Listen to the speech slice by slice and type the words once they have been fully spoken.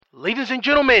Ladies and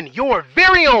gentlemen, your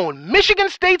very own Michigan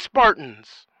State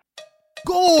Spartans.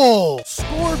 Goal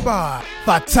scored by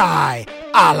Fatai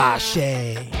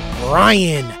Alashe,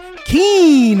 Ryan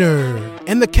Keener,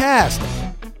 and the cast.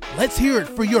 Let's hear it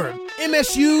for your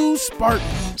MSU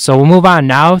Spartans. So we'll move on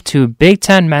now to Big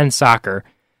Ten men's soccer.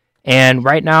 And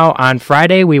right now on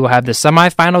Friday, we will have the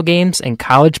semifinal games in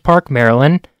College Park,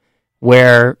 Maryland,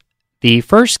 where the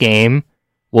first game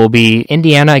will be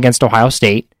Indiana against Ohio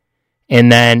State. And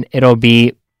then it'll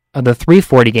be the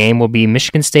 3:40 game will be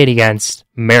Michigan State against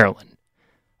Maryland.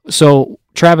 So,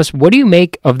 Travis, what do you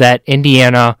make of that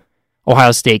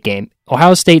Indiana-Ohio State game?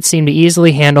 Ohio State seemed to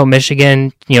easily handle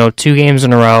Michigan, 2 games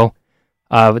in a row,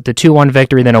 with the 2-1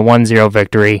 victory, then a 1-0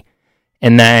 victory.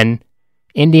 And then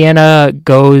Indiana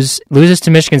loses to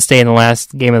Michigan State in the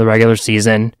last game of the regular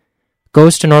season,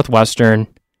 goes to Northwestern,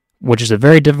 which is a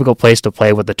very difficult place to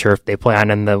play with the turf they play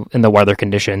on in the weather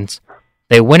conditions.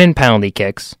 They win in penalty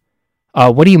kicks.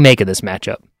 What do you make of this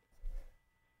matchup?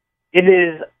 It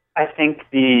is, I think,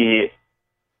 the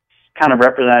kind of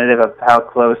representative of how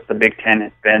close the Big Ten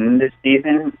has been this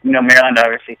season. Maryland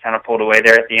obviously kind of pulled away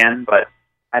there at the end, but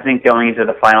I think going into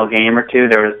the final game or two,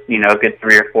 there was, a good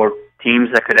 3 or 4 teams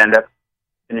that could end up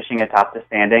finishing atop the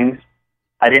standings.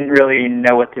 I didn't really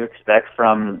know what to expect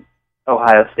from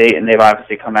Ohio State, and they've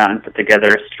obviously come out and put together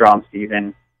a strong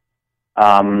season.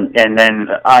 And then,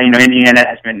 Indiana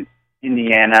has been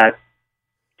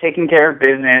taking care of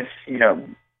business,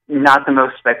 not the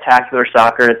most spectacular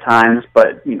soccer at times,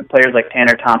 but, players like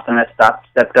Tanner Thompson have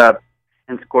stepped up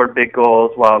and scored big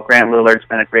goals, while Grant Lillard's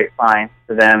been a great find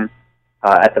for them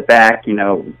at the back.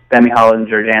 Femi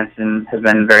Hollinger-Jansen has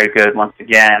been very good once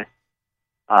again.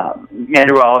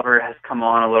 Andrew Oliver has come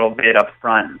on a little bit up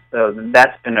front, so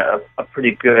that's been a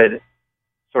pretty good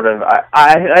sort of.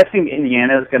 I think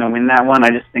Indiana is going to win that one. I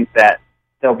just think that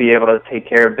they'll be able to take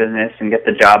care of business and get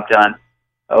the job done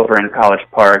over in College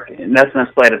Park. And that's no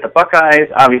slight at the Buckeyes.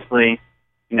 Obviously,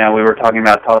 we were talking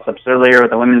about toss-ups earlier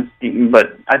with the women's team,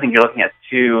 but I think you're looking at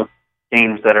 2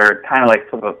 games that are kind of like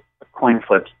sort of a coin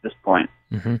flip at this point.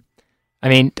 Mm-hmm. I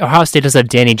mean, Ohio State does have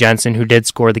Danny Jensen, who did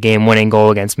score the game-winning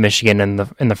goal against Michigan in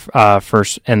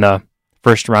the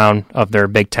first round of their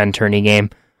Big Ten tourney game.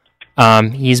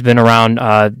 He's been around,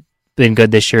 been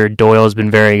good this year. Doyle's been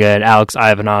very good. Alex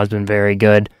Ivanov has been very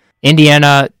good.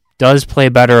 Indiana does play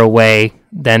better away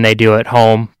than they do at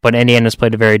home, but Indiana's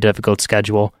played a very difficult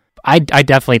schedule. I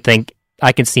definitely think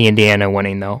I can see Indiana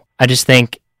winning, though. I just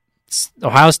think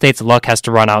Ohio State's luck has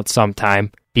to run out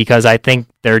sometime, because I think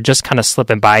they're just kind of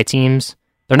slipping by teams.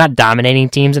 They're not dominating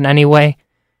teams in any way,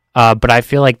 but I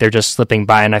feel like they're just slipping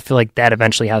by, and I feel like that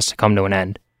eventually has to come to an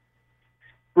end.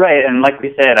 Right, and like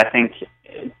we said, I think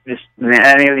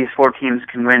any of these 4 teams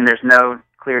can win. There's no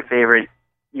clear favorite,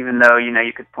 even though,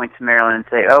 you could point to Maryland and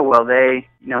say, oh, well, they,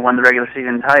 won the regular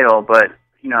season title, but,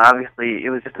 obviously it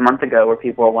was just a month ago where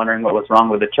people were wondering what was wrong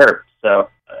with the Terps. So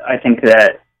I think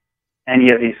that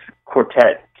any of these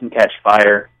quartet can catch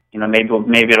fire.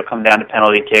 Maybe it'll come down to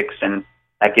penalty kicks, and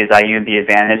that gives IU the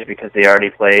advantage because they already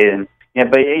played. And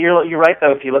but you're right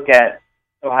though. If you look at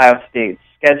Ohio State's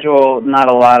schedule, not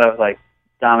a lot of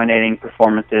dominating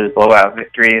performances, blowout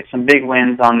victories. Some big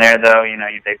wins on there though.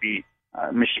 They beat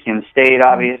Michigan State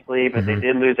obviously, but they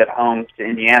did lose at home to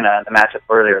Indiana in the matchup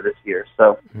earlier this year.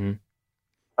 So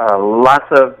lots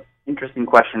of interesting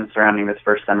questions surrounding this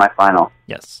first semifinal.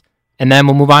 Yes, and then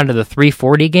we'll move on to the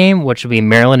 3:40 game, which will be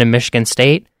Maryland and Michigan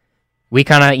State. We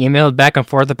kind of emailed back and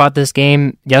forth about this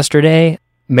game yesterday.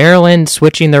 Maryland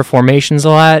switching their formations a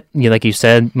lot. Like you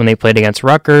said, when they played against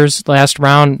Rutgers last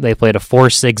round, they played a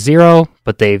 4-6-0,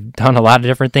 but they've done a lot of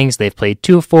different things. They've played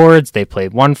 2 forwards. They've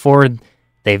played 1 forward.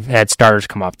 They've had starters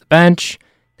come off the bench.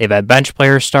 They've had bench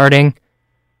players starting.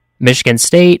 Michigan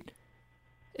State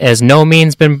has no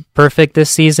means been perfect this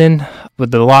season.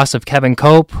 With the loss of Kevin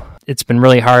Cope, it's been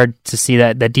really hard to see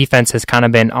that the defense has kind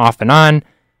of been off and on.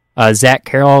 Zach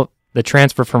Carroll, the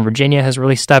transfer from Virginia, has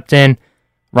really stepped in.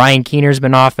 Ryan Keener's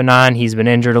been off and on. He's been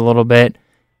injured a little bit,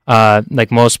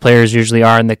 like most players usually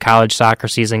are in the college soccer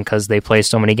season because they play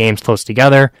so many games close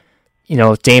together.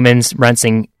 Damon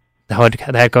Rensing, the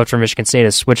head coach for Michigan State,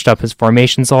 has switched up his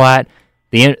formations a lot.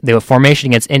 The formation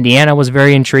against Indiana was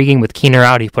very intriguing. With Keener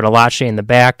out, he put Alache in the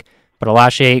back, but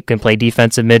Alache can play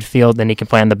defensive midfield, then he can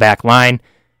play on the back line.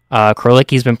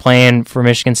 Krolicki's been playing for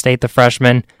Michigan State, the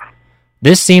freshman.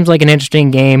 This seems like an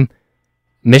interesting game.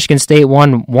 Michigan State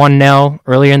won 1-0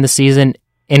 earlier in the season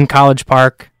in College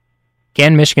Park.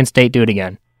 Can Michigan State do it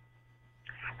again?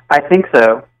 I think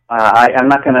so. I'm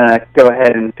not going to go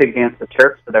ahead and pick against the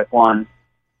Terps, but they've won,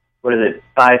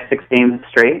 5-6 games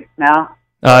straight now?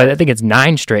 I think it's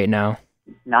 9 straight now.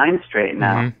 9 straight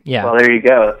now. Mm-hmm. Yeah. Well, there you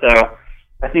go. So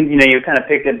I think, you kind of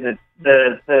picked at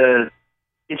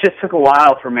it just took a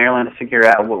while for Maryland to figure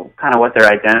out what their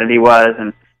identity was,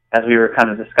 and as we were kind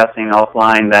of discussing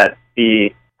offline, that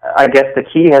I guess the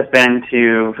key has been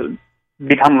to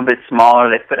become a bit smaller.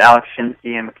 They put Alex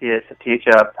Shinsky and Makias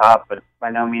Aticha up top, but by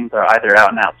no means are either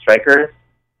out-and-out strikers.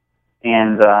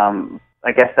 And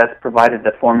I guess that's provided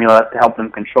the formula to help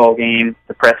them control games,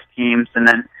 to press teams, and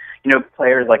then,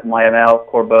 players like Mayael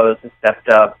Corboz have stepped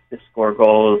up to score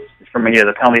goals from either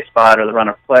the penalty spot or the run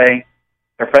of play.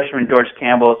 Their freshman George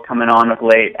Campbell is coming on of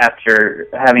late after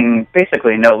having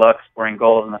basically no luck scoring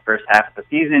goals in the first half of the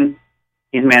season.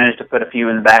 He's managed to put a few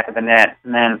in the back of the net.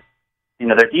 And then,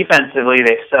 they're defensively,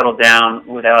 they've settled down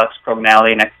with Alex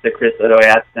Prognali next to Chris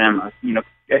Odoyatsem.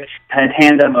 A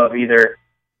tandem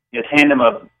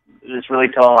of it's really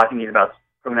tall. I think he's about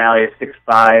Prognali is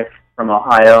 6'5" from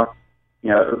Ohio.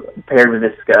 Paired with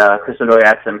this Chris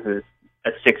Odoyatsem, who's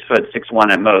at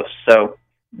 6'1" at most. So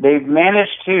they've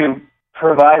managed to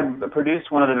produce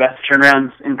one of the best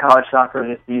turnarounds in college soccer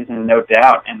this season, no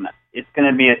doubt. And it's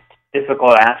going to be a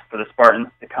difficult ask for the Spartans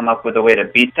to come up with a way to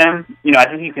beat them. I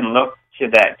think you can look to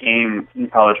that game in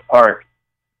College Park.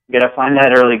 You got to find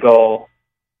that early goal,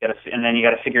 and then you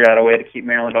got to figure out a way to keep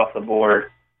Maryland off the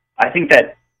board. I think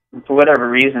that for whatever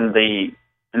reason, the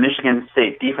Michigan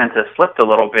State defense has slipped a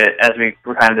little bit, as we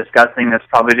were kind of discussing. That's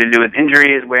probably to do with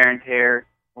injuries, wear and tear,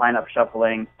 lineup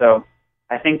shuffling. So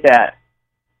I think that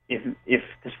if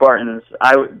the Spartans,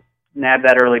 I would nab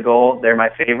that early goal. They're my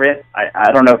favorite.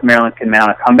 I don't know if Maryland can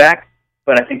mount a comeback,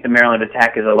 but I think the Maryland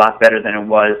attack is a lot better than it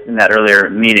was in that earlier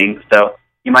meeting. So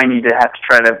you might need to have to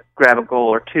try to grab a goal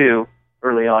or two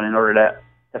early on in order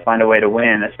to find a way to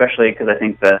win, especially because I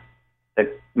think the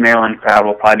Maryland crowd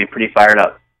will probably be pretty fired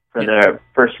up for their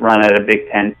first run at a Big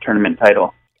Ten tournament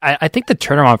title. I think the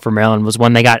turnaround for Maryland was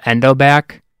when they got Endo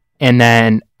back, and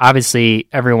then obviously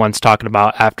everyone's talking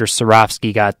about after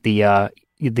Swarovski got the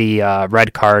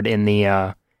red card in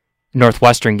the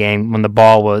Northwestern game when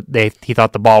he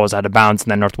thought the ball was out of bounds,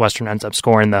 and then Northwestern ends up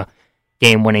scoring the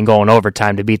game-winning goal in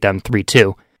overtime to beat them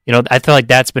 3-2. I feel like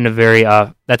that's been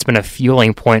a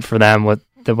fueling point for them with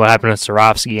what happened with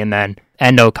Swarovski, and then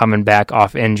Endo coming back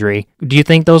off injury. Do you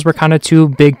think those were kind of two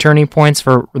big turning points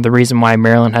for the reason why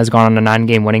Maryland has gone on a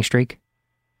 9-game winning streak?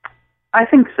 I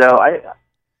think so.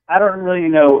 I don't really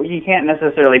know. You can't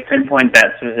necessarily pinpoint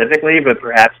that specifically, but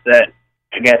perhaps that,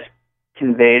 I guess,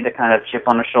 conveyed the kind of chip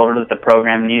on the shoulder that the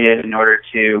program needed in order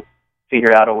to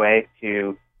figure out a way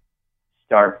to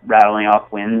start rattling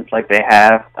off wins like they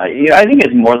have. I think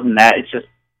it's more than that. It's just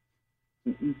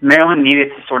Maryland needed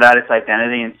to sort out its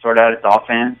identity and sort out its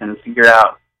offense and figure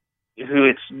out who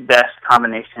its best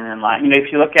combination in line.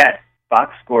 If you look at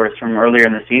box scores from earlier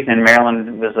in the season,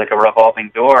 Maryland was like a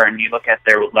revolving door, and you look at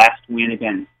their last win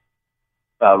against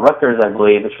Rutgers, I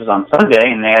believe, which was on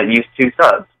Sunday, and they had used 2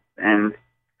 subs. And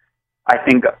I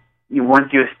think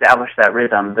once you establish that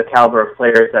rhythm, the caliber of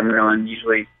players that Maryland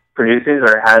usually produces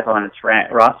or has on its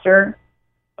roster,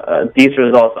 these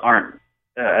results aren't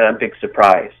a big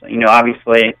surprise.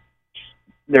 Obviously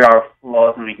there are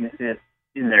flaws and weaknesses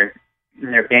in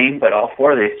their game, but all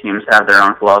 4 of these teams have their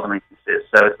own flaws and weaknesses.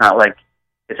 So it's not like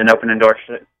it's an open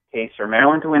endorsement case for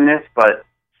Maryland to win this, but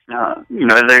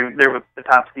they're the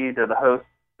top seed, they're the hosts,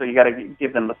 so you got to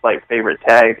give them the slight favorite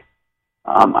tag.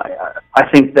 I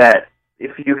think that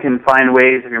if you can find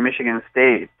ways, if you're Michigan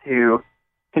State, to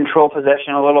control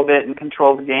possession a little bit and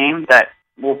control the game, that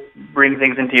will bring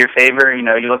things into your favor. You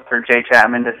look for Jay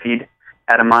Chapman to feed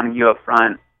Adam Montague up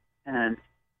front, and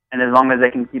as long as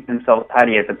they can keep themselves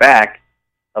tidy at the back,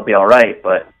 they'll be all right.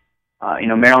 But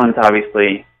Maryland's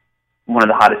obviously one of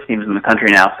the hottest teams in the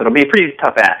country now, so it'll be a pretty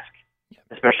tough ask,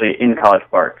 especially in College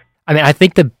Park. I mean, I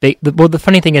think the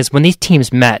funny thing is when these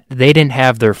teams met, they didn't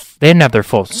have their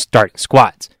full starting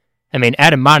squads. I mean,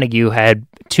 Adam Montague had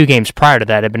 2 games prior to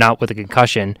that had been out with a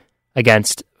concussion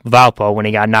against Valpo when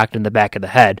he got knocked in the back of the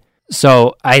head.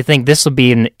 So I think this will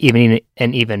be an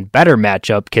even better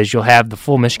matchup because you'll have the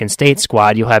full Michigan State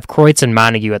squad. You'll have Kreutz and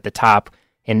Montague at the top,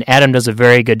 and Adam does a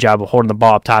very good job of holding the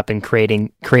ball up top and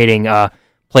creating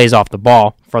plays off the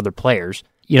ball for other players.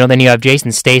 Then you have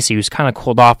Jason Stacy, who's kind of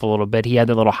cooled off a little bit. He had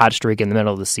a little hot streak in the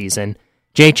middle of the season.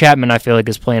 Jay Chapman, I feel like,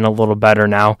 is playing a little better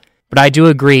now. But I do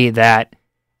agree that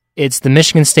it's the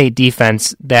Michigan State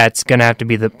defense that's going to have to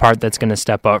be the part that's going to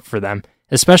step up for them,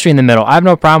 especially in the middle. I have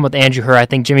no problem with Andrew Herr. I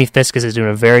think Jimmy Fiskus is doing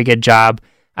a very good job.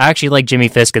 I actually like Jimmy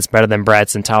Fiskus better than Brad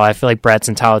Santala. I feel like Brad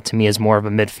Santala, to me, is more of a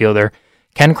midfielder.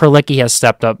 Ken Krolicki has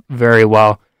stepped up very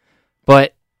well.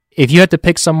 But if you had to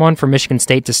pick someone for Michigan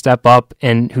State to step up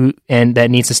and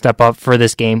that needs to step up for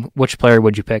this game, which player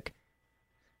would you pick?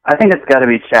 I think it's got to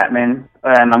be Chapman,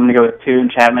 and I'm going to go with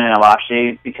Toon, Chapman, and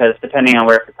Alashi, because depending on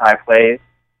where Fatai plays,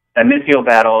 that midfield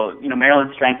battle,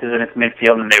 Maryland's strength is in its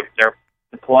midfield, and they're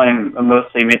deploying a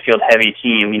mostly midfield-heavy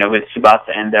team, with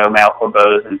Tsubasa Endo, Mal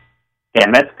Corbose, and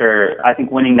Dan Metzger. I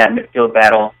think winning that midfield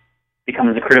battle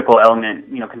becomes a critical element.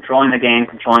 Controlling the game,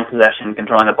 controlling possession,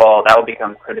 controlling the ball, that will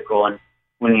become critical in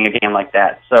winning a game like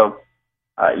that. So,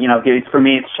 for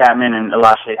me, it's Chapman and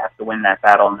Alashi have to win that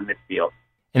battle in the midfield.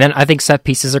 And then I think set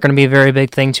pieces are going to be a very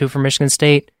big thing, too, for Michigan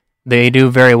State. They do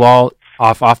very well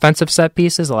off offensive set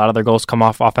pieces. A lot of their goals come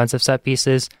off offensive set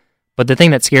pieces. But the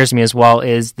thing that scares me as well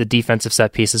is the defensive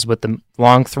set pieces with the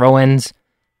long throw-ins,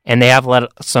 and they have let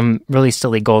some really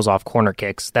silly goals off corner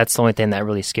kicks. That's the only thing that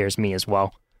really scares me as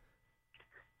well.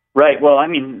 Right. Well,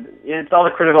 it's all the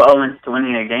critical elements to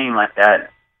winning a game like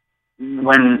that.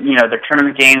 When, they're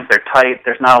tournament games, they're tight,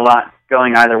 there's not a lot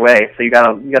going either way. So you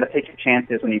gotta take your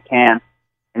chances when you can,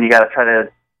 and you gotta try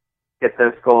to get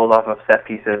those goals off of set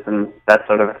pieces and that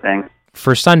sort of a thing.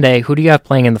 For Sunday, who do you have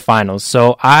playing in the finals?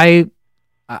 So I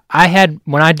had,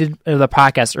 when I did the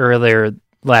podcast earlier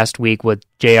last week with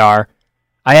JR,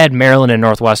 I had Maryland and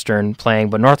Northwestern playing,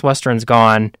 but Northwestern's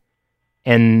gone,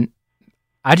 and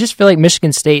I just feel like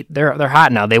Michigan State, they're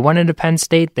hot now. They went into Penn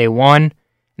State, they won,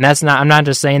 and I'm not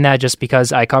just saying that just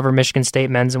because I cover Michigan State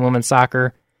men's and women's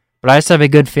soccer, but I just have a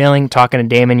good feeling talking to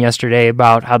Damon yesterday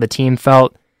about how the team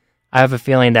felt. I have a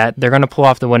feeling that they're going to pull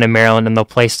off the win in Maryland, and they'll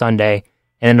play Sunday,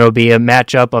 and it'll be a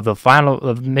matchup of the final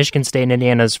of Michigan State and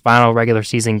Indiana's final regular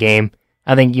season game.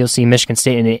 I think you'll see Michigan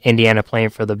State and Indiana playing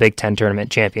for the Big Ten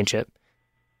tournament championship.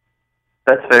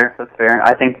 That's fair.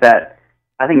 I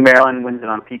think Maryland wins it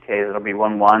on PKs. It'll be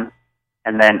 1-1,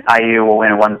 and then IU will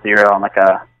win 1-0 on like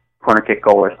a corner kick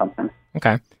goal or something.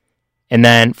 Okay. And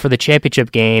then for the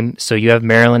championship game, so you have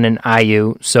Maryland and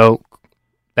IU. So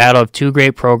battle of two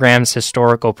great programs,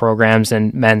 historical programs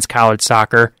in men's college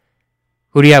soccer.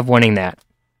 Who do you have winning that?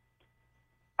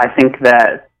 I think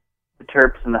that the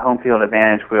Terps and the home field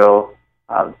advantage will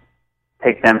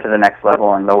take them to the next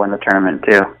level, and they'll win the tournament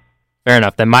too. Fair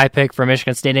enough. Then my pick for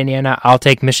Michigan State, Indiana, I'll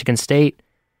take Michigan State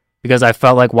because I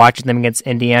felt like watching them against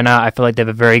Indiana, I feel like they have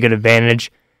a very good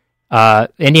advantage.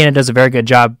 Indiana does a very good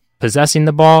job possessing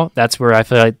the ball. That's where I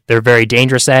feel like they're very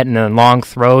dangerous at, and then long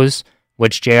throws,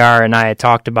 which JR and I had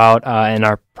talked about in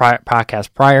our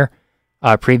podcast prior,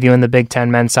 previewing the Big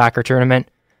Ten men's soccer tournament.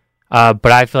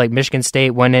 But I feel like Michigan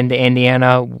State went into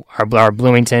Indiana, our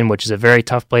Bloomington, which is a very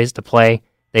tough place to play.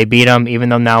 They beat them, even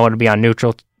though now it'll be on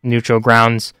neutral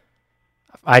grounds.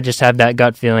 I just have that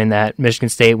gut feeling that Michigan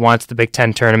State wants the Big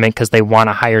Ten tournament because they want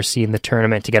a higher seed in the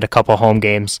tournament to get a couple home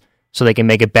games so they can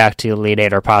make it back to the Elite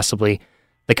Eight or possibly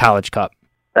the College Cup.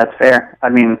 That's fair.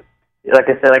 Like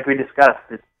I said, like we discussed,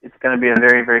 it's going to be a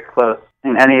very, very close.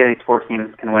 And any of these four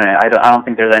teams can win it. I don't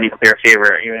think there's any clear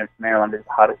favorite, even if Maryland is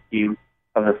the hottest team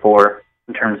of the four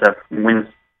in terms of wins,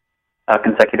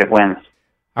 consecutive wins.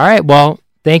 All right. Well,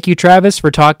 thank you, Travis,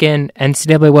 for talking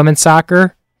NCAA women's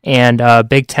soccer and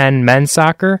Big Ten men's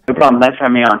soccer. No problem. Thanks for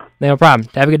having me on. No problem.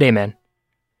 Have a good day, man.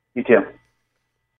 You too.